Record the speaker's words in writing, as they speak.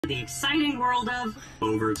The exciting world of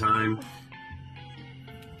overtime.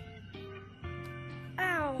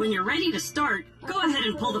 Ow. When you're ready to start, go ahead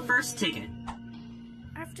and pull the first ticket.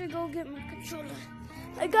 I have to go get my controller.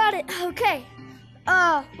 I got it. Okay.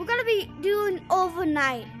 We're gonna be doing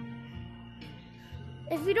overnight.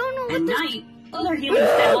 If you don't know what At this night, other healing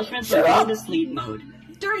establishments will go into sleep mode.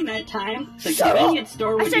 During that time, the convenience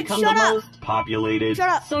store would become the most populated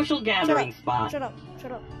social gathering spot. Shut up.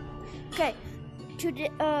 Okay.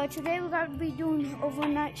 Today we're gonna be doing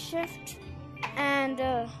overnight shift and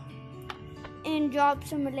in Job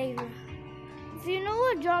Simulator. If you know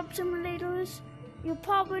what Job Simulator is, you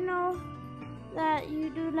probably know that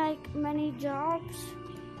you do like many jobs.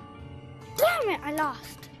 Damn it, I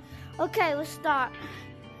lost. Okay, let's start.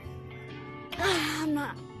 I'm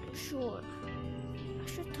not sure. I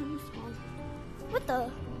should turn this on. What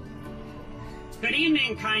the? Good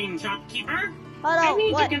evening, kind shopkeeper. Hold on, I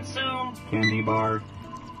need what? to consume candy bar.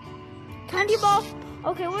 Candy bar?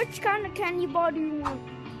 Okay, which kind of candy bar do you want?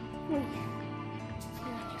 Wait.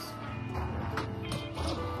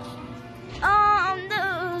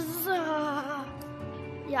 This,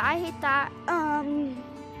 yeah, I hate that.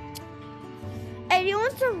 Hey, you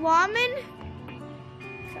want some ramen?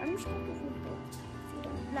 Okay, I'm just gonna give you both. If you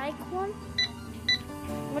don't like one,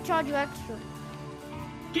 I'm gonna charge you extra.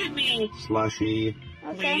 Give me slushy,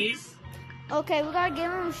 please. Okay, we gotta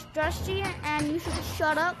give him stressy, and you should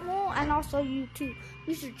shut up more, and also you too.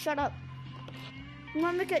 You should shut up. I'm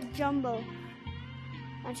gonna make it jumbo.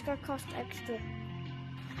 And it's gonna cost extra.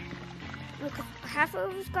 Look, half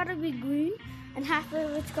of it's gotta be green, and half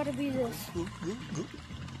of it's gotta be this.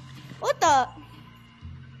 What the?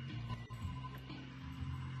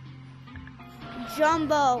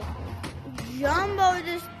 Jumbo. Jumbo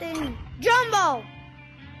this thing. Jumbo!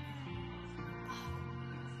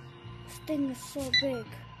 This thing is so big.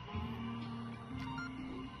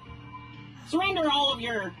 Surrender all of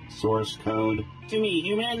your source code to me,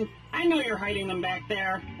 human. I know you're hiding them back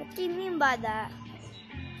there. What do you mean by that?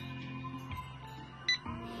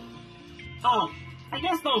 Oh, I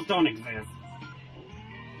guess those don't exist.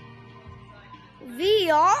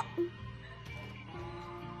 VR?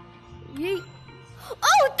 Oh, dude,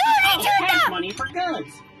 Oh, cash money for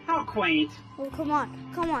goods. How quaint. Oh, come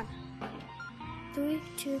on. 3,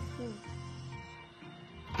 2, 1.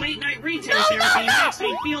 Late night retail therapy makes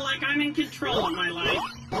me feel like I'm in control of my life.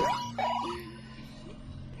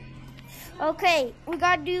 Okay, we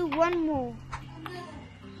gotta do one more.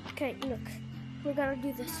 Okay, look. We gotta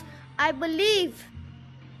do this. I believe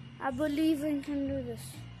we can do this.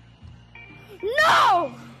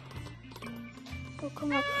 No! Oh,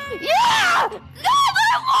 come on. Yeah! No,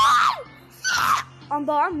 I won!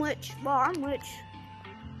 But I'm rich.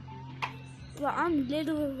 But I'm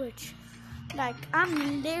literally rich. Like,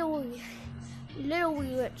 I'm literally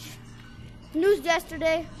rich. News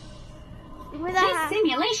yesterday. This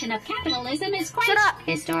simulation of capitalism is quite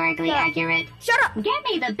historically accurate. Shut up! Get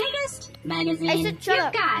me the biggest magazine I said shut you've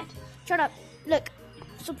up. got. Shut up. Look,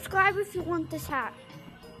 subscribe if you want this hat.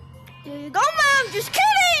 Here you go, Mom. Just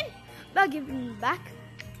kidding. I'll give you back.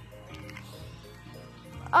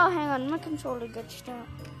 Oh, hang on. My controller got stuck.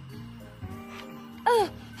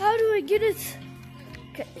 How do I get it?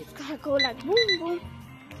 Okay, it's gotta go like boom, boom.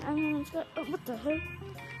 And then it's got, oh, what the hell?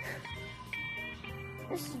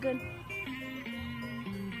 This is good.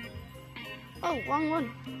 Oh, wrong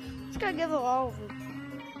one. Just gotta give it all of it.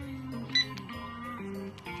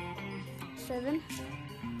 7.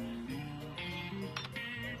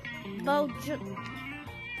 Belgium.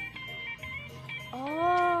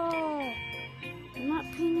 Oh, I'm not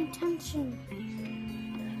paying attention.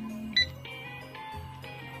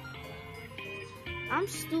 I'm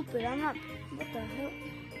stupid. I'm not. What the hell?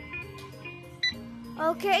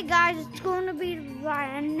 Okay, guys, it's going to be right.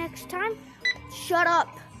 And next time, shut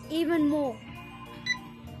up even more.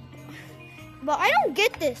 But I don't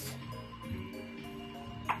get this.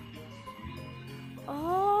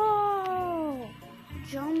 Oh,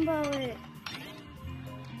 Jumbo it.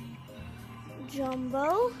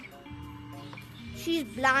 Jumbo? She's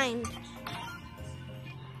blind.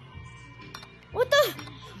 What the?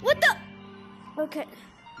 Okay.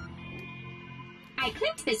 I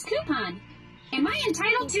clicked this coupon. Am I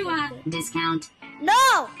entitled to a discount?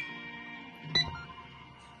 No!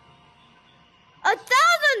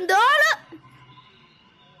 $1,000?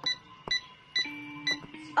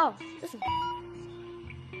 Oh, this one.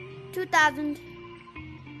 2,000.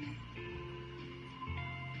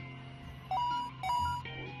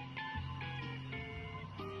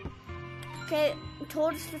 Okay,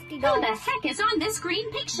 total is $50. Who the heck is on this green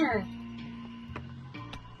picture?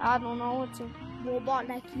 I don't know, it's a robot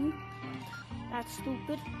like you. That's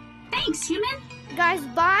stupid. Thanks, human. Guys,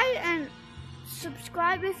 buy and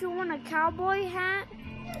subscribe if you want a cowboy hat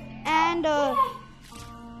and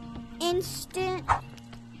instant. I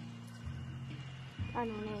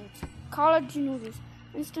don't know. It's collard noodles.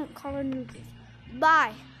 Instant collard noodles.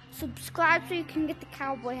 Buy. Subscribe so you can get the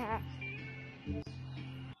cowboy hat.